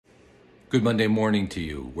Good Monday morning to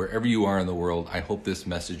you. Wherever you are in the world, I hope this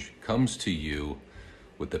message comes to you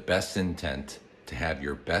with the best intent to have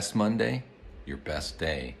your best Monday, your best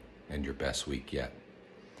day, and your best week yet.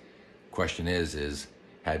 Question is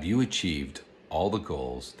have you achieved all the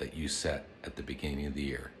goals that you set at the beginning of the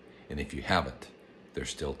year? And if you haven't, there's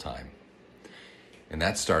still time. And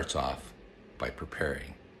that starts off by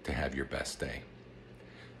preparing to have your best day.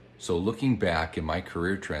 So looking back in my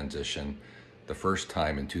career transition, the first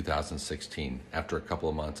time in 2016, after a couple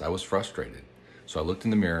of months, I was frustrated. So I looked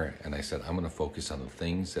in the mirror and I said, I'm going to focus on the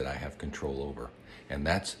things that I have control over. And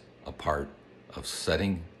that's a part of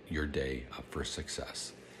setting your day up for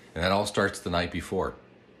success. And that all starts the night before,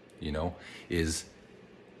 is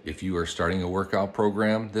if you are starting a workout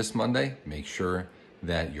program this Monday, make sure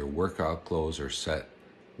that your workout clothes are set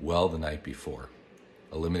well the night before.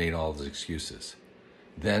 Eliminate all those excuses.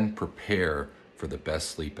 Then prepare for the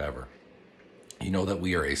best sleep ever. You know that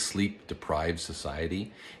we are a sleep-deprived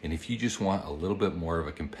society, and if you just want a little bit more of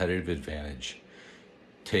a competitive advantage,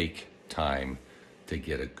 take time to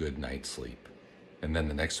get a good night's sleep. And then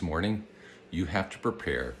the next morning, you have to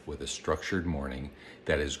prepare with a structured morning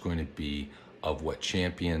that is going to be of what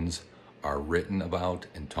champions are written about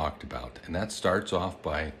and talked about. And that starts off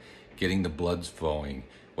by getting the blood flowing,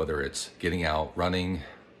 whether it's getting out, running,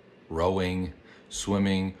 rowing,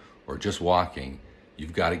 swimming, or just walking.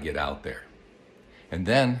 You've got to get out there. And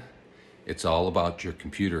then it's all about your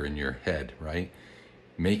computer in your head, right?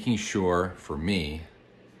 Making sure, for me,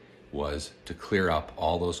 was to clear up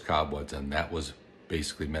all those cobwebs, and that was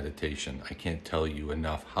basically meditation. I can't tell you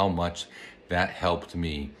enough how much that helped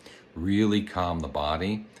me really calm the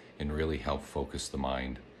body and really help focus the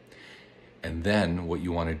mind. And then what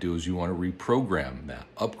you want to do is you want to reprogram that,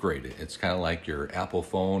 upgrade it. It's kind of like your Apple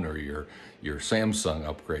phone or your Samsung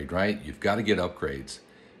upgrade, right? You've got to get upgrades.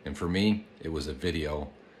 And for me, it was a video,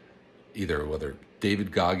 either whether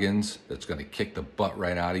David Goggins, that's going to kick the butt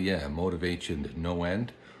right out of you and motivate you to no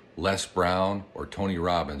end, Les Brown, or Tony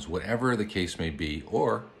Robbins, whatever the case may be,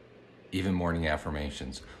 or even morning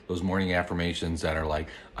affirmations. Those morning affirmations that are like,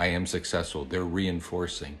 I am successful, they're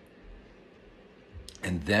reinforcing.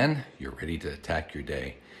 And then you're ready to attack your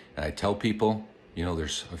day. And I tell people,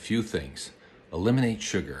 there's a few things. Eliminate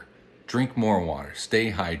sugar, drink more water,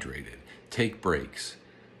 stay hydrated, take breaks.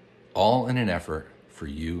 All in an effort for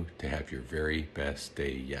you to have your very best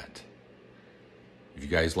day yet. If you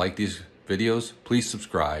guys like these videos, please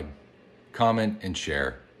subscribe, comment, and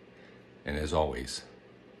share. And as always,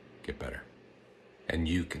 get better. And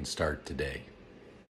you can start today.